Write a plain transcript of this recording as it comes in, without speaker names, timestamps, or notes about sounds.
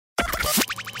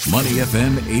Money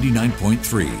FM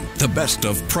 89.3, the best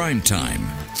of prime time.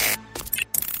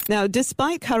 Now,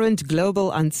 despite current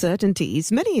global uncertainties,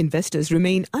 many investors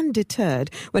remain undeterred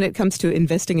when it comes to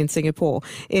investing in Singapore.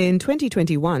 In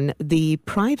 2021, the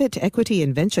private equity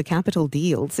and venture capital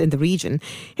deals in the region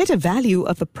hit a value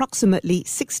of approximately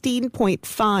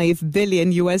 $16.5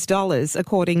 billion US,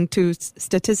 according to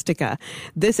Statistica.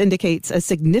 This indicates a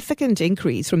significant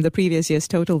increase from the previous year's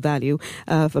total value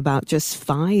of about just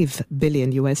 $5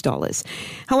 billion US.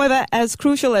 However, as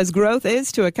crucial as growth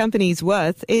is to a company's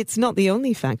worth, it's not the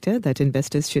only factor that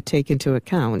investors should take into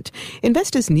account.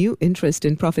 Investors' new interest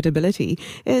in profitability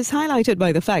is highlighted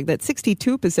by the fact that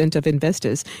 62% of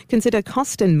investors consider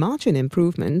cost and margin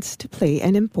improvements to play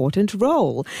an important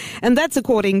role. And that's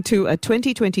according to a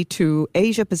 2022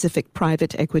 Asia Pacific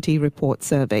Private Equity Report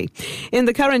survey. In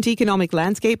the current economic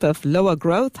landscape of lower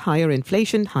growth, higher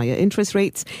inflation, higher interest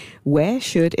rates, where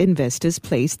should investors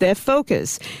place their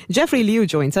focus? Jeffrey Liu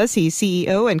joins us. He's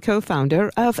CEO and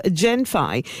co-founder of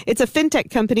GenFi. It's a fintech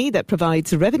company that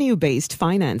provides revenue-based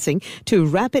financing to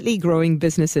rapidly growing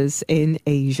businesses in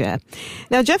Asia.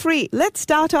 Now, Jeffrey, let's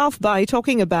start off by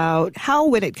talking about how,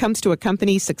 when it comes to a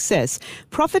company's success,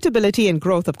 profitability and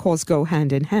growth, of course, go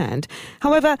hand in hand.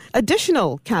 However,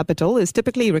 additional capital is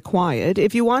typically required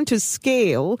if you want to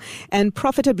scale and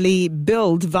profitably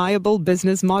build viable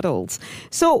business models.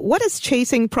 So what does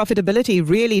chasing profitability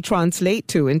really translate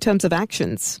to in terms of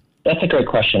actions? That's a great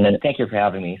question, and thank you for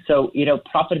having me. So,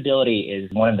 profitability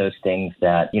is one of those things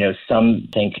that, some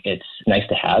think it's nice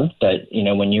to have, but,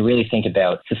 when you really think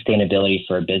about sustainability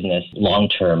for a business long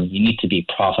term, you need to be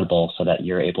profitable so that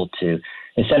you're able to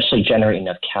essentially generate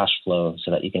enough cash flow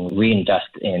so that you can reinvest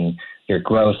in your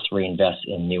growth, reinvest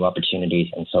in new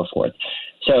opportunities, and so forth.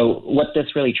 So what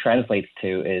this really translates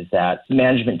to is that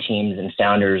management teams and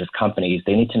founders of companies,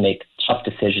 they need to make tough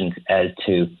decisions as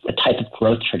to the type of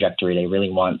growth trajectory they really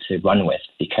want to run with,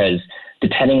 because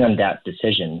depending on that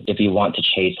decision, if you want to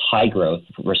chase high growth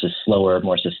versus slower,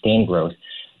 more sustained growth,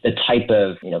 the type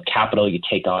of capital you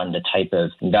take on, the type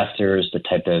of investors, the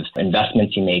type of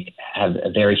investments you make have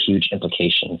very huge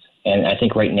implications. And I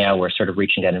think right now we're sort of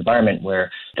reaching that environment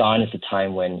where gone is the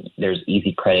time when there's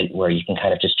easy credit, where you can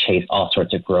kind of just chase all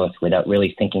sorts of growth without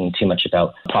really thinking too much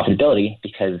about profitability,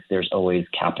 because there's always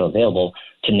capital available,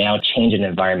 to now change an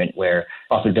environment where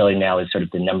profitability now is sort of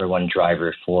the number one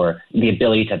driver for the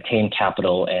ability to obtain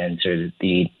capital and sort of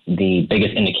the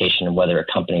biggest indication of whether a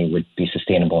company would be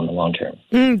sustainable in the long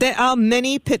term. There are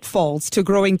many pitfalls to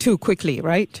growing too quickly,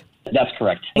 right? That's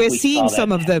correct. We're seeing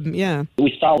some of them, yeah.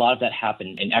 We saw a lot of that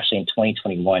happen, and actually in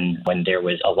 2021, when there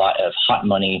was a lot of hot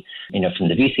money, from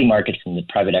the VC market, from the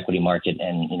private equity market,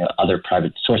 and other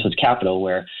private sources of capital,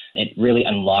 where it really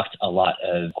unlocked a lot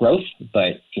of growth,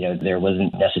 but there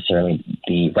wasn't necessarily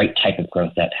the right type of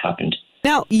growth that happened.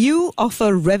 Now, you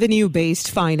offer revenue-based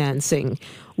financing.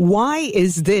 Why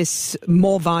is this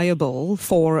more viable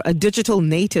for a digital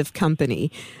native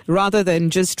company rather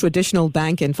than just traditional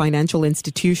bank and financial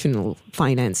institutional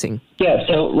financing? Yeah,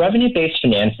 so revenue-based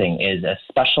financing is a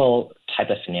special type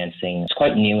of financing. It's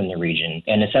quite new in the region.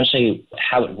 And essentially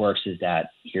how it works is that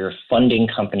you're funding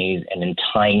companies and then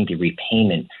tying the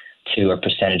repayment to a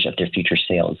percentage of their future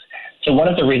sales. So one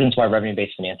of the reasons why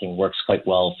revenue-based financing works quite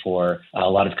well for a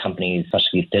lot of companies,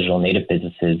 especially these digital native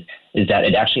businesses, is that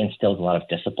it actually instills a lot of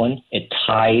discipline. It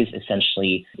ties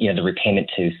essentially, the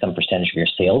repayment to some percentage of your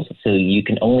sales. So you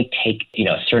can only take,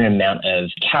 a certain amount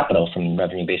of capital from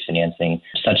revenue-based financing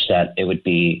such that it would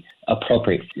be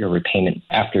appropriate for your repayment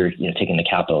after, taking the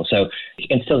capital. So it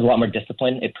instills a lot more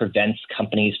discipline. It prevents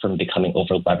companies from becoming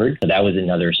over-levered. So that was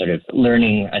another sort of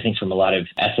learning, I think, from a lot of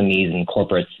SMEs and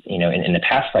corporates, in the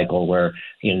past cycle where,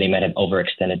 they might have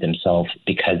overextended themselves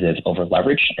because of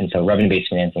over-leverage. And so revenue-based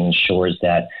financing ensures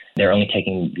that they're only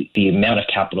taking the amount of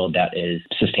capital that is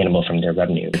sustainable from their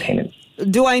revenue payments.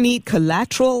 Do I need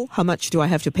collateral? How much do I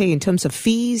have to pay in terms of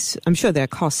fees? I'm sure there are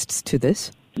costs to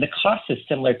this. The cost is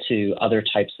similar to other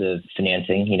types of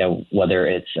financing, whether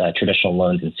it's traditional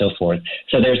loans and so forth.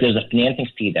 So there's a financing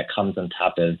fee that comes on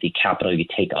top of the capital you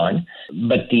take on.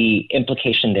 But the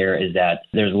implication there is that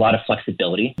there's a lot of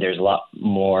flexibility. There's a lot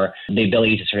more the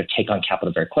ability to sort of take on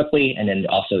capital very quickly. And then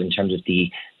also in terms of the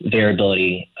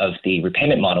variability of the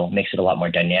repayment model makes it a lot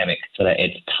more dynamic so that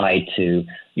it's tied to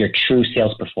your true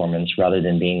sales performance rather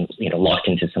than being locked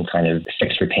into some kind of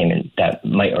fixed repayment that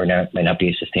might not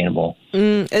be sustainable.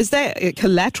 Is there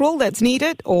collateral that's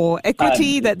needed or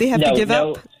equity that they have to give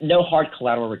up? No hard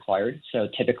collateral required. So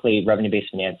typically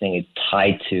revenue-based financing is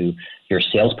tied to your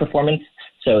sales performance.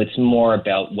 So it's more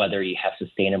about whether you have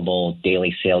sustainable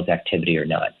daily sales activity or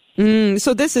not.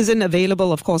 So this isn't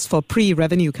available, of course, for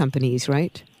pre-revenue companies,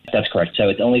 right? That's correct. So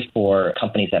it's only for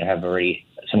companies that have already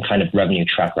some kind of revenue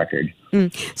track record.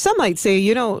 Some might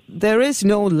say, there is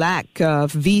no lack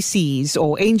of VCs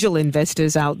or angel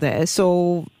investors out there,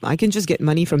 so I can just get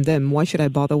money from them. Why should I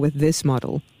bother with this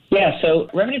model? Yeah, so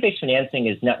revenue-based financing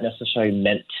is not necessarily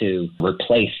meant to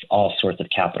replace all sorts of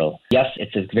capital. Yes,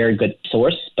 it's a very good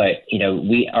source, but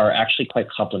we are actually quite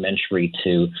complementary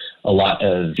to a lot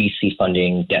of VC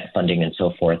funding, debt funding, and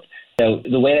so forth. So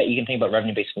the way that you can think about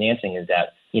revenue-based financing is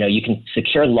that you can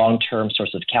secure long-term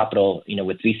source of capital.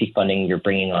 With VC funding, you're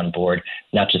bringing on board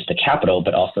not just the capital,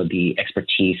 but also the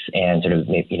expertise and sort of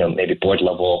maybe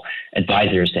board-level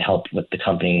advisors to help with the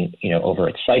company over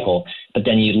its cycle. But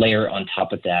then you layer on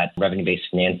top of that revenue-based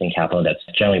financing capital that's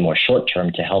generally more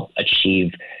short-term to help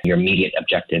achieve your immediate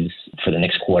objectives for the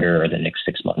next quarter or the next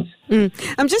 6 months.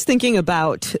 I'm just thinking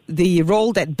about the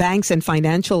role that banks and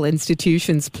financial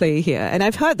institutions play here. And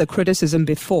I've heard the criticism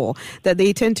before that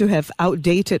they tend to have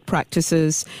outdated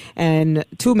practices and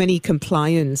too many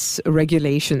compliance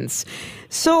regulations.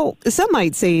 So some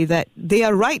might say that they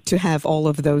are right to have all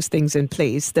of those things in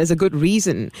place. There's a good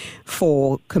reason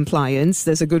for compliance.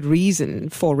 There's a good reason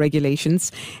for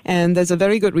regulations. And there's a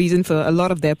very good reason for a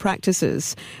lot of their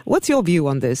practices. What's your view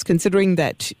on this, considering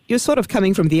that you're sort of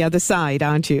coming from the other side,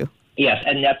 aren't you? Yes,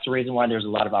 and that's the reason why there's a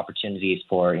lot of opportunities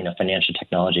for financial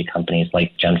technology companies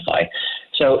like GenFi.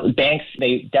 So banks,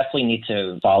 they definitely need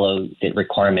to follow the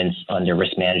requirements on their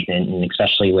risk management, and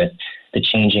especially with the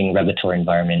changing regulatory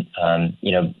environment,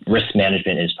 risk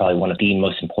management is probably one of the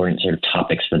most important sort of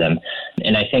topics for them.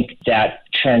 And I think that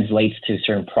translates to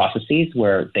certain processes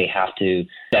where they have to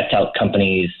vet out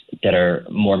companies that are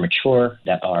more mature,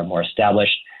 that are more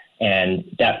established, and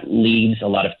that leaves a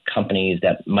lot of companies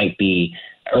that might be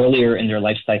earlier in their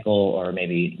life cycle or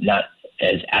maybe not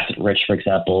as asset rich, for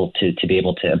example, to be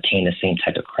able to obtain the same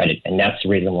type of credit. And that's the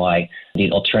reason why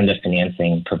these alternative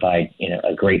financing provide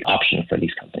a great option for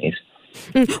these companies.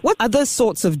 What other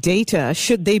sorts of data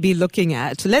should they be looking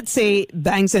at? Let's say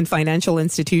banks and financial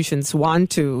institutions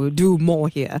want to do more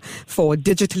here for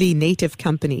digitally native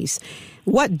companies.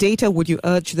 What data would you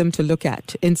urge them to look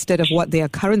at instead of what they are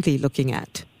currently looking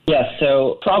at? Yeah,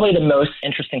 so probably the most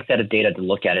interesting set of data to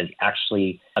look at is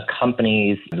actually a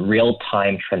company's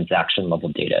real-time transaction level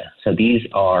data. So these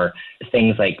are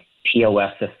things like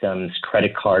POS systems,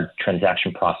 credit card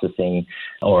transaction processing,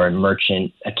 or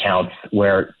merchant accounts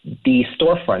where the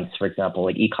storefronts, for example,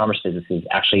 like e-commerce businesses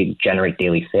actually generate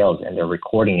daily sales and they're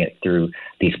recording it through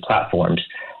these platforms.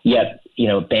 Yet,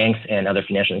 banks and other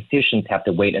financial institutions have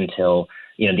to wait until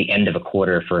the end of a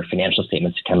quarter for financial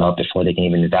statements to come out before they can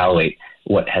even evaluate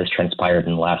what has transpired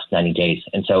in the last 90 days.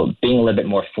 And so being a little bit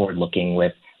more forward-looking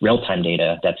with real-time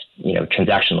data that's,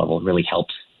 transaction level really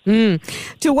helps.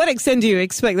 To what extent do you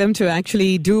expect them to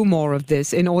actually do more of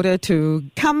this in order to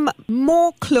come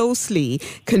more closely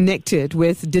connected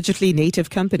with digitally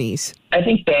native companies? I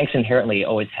think banks inherently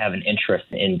always have an interest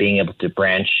in being able to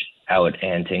branch out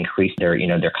and to increase their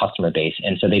customer base.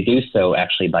 And so they do so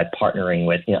actually by partnering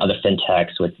with other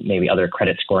fintechs, with maybe other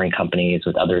credit scoring companies,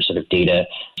 with other sort of data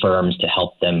firms to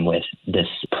help them with this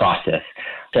process.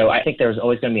 So I think there's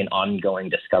always going to be an ongoing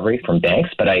discovery from banks,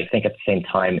 but I think at the same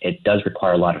time, it does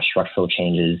require a lot of structural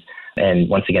changes. And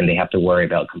once again, they have to worry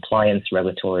about compliance,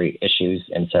 regulatory issues.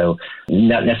 And so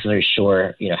not necessarily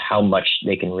sure, how much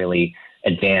they can really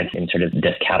advance in sort of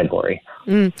this category.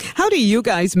 How do you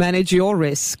guys manage your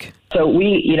risk? So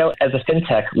we, as a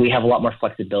fintech, we have a lot more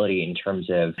flexibility in terms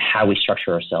of how we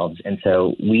structure ourselves. And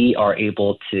so we are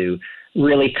able to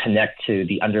really connect to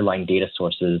the underlying data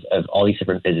sources of all these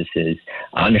different businesses,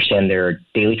 understand their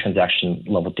daily transaction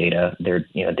level data, their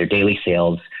daily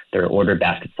sales, their order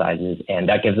basket sizes, and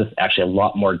that gives us actually a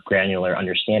lot more granular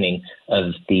understanding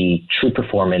of the true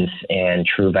performance and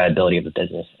true viability of the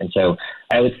business. And so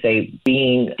I would say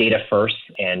being data first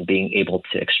and being able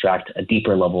to extract a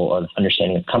deeper level of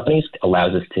understanding of companies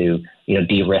allows us to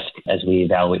de-risk as we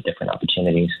evaluate different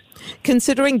opportunities.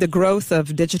 Considering the growth of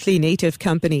digitally native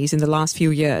companies in the last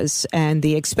few years and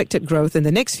the expected growth in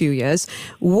the next few years,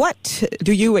 what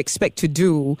do you expect to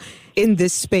do in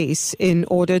this space in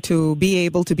order to be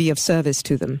able to be of service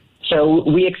to them? So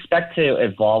we expect to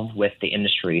evolve with the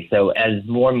industry. So as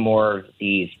more and more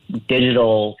these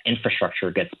digital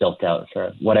infrastructure gets built out,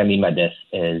 so what I mean by this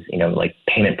is, like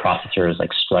payment processors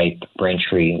like Stripe,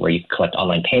 Braintree, where you collect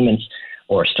online payments,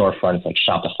 or storefronts like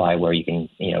Shopify, where you can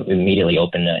immediately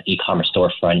open an e-commerce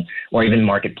storefront, or even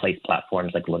marketplace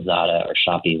platforms like Lazada or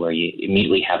Shopee, where you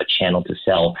immediately have a channel to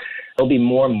sell. There'll be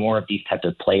more and more of these types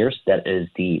of players. That is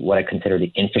what I consider the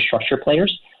infrastructure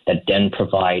players that then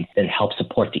provide and help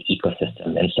support the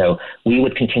ecosystem. And so we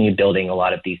would continue building a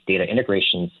lot of these data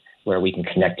integrations where we can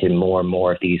connect to more and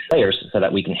more of these players so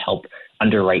that we can help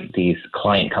underwrite these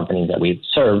client companies that we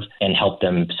serve and help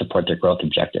them support their growth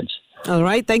objectives. All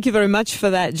right. Thank you very much for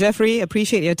that, Jeffrey.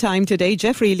 Appreciate your time today.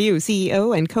 Jeffrey Liu,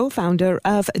 CEO and co-founder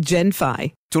of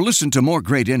GenFi. To listen to more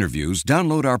great interviews,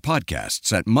 download our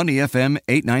podcasts at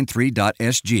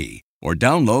moneyfm893.sg or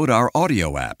download our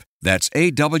audio app. That's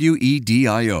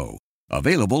AWEDIO.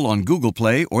 Available on Google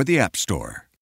Play or the App Store.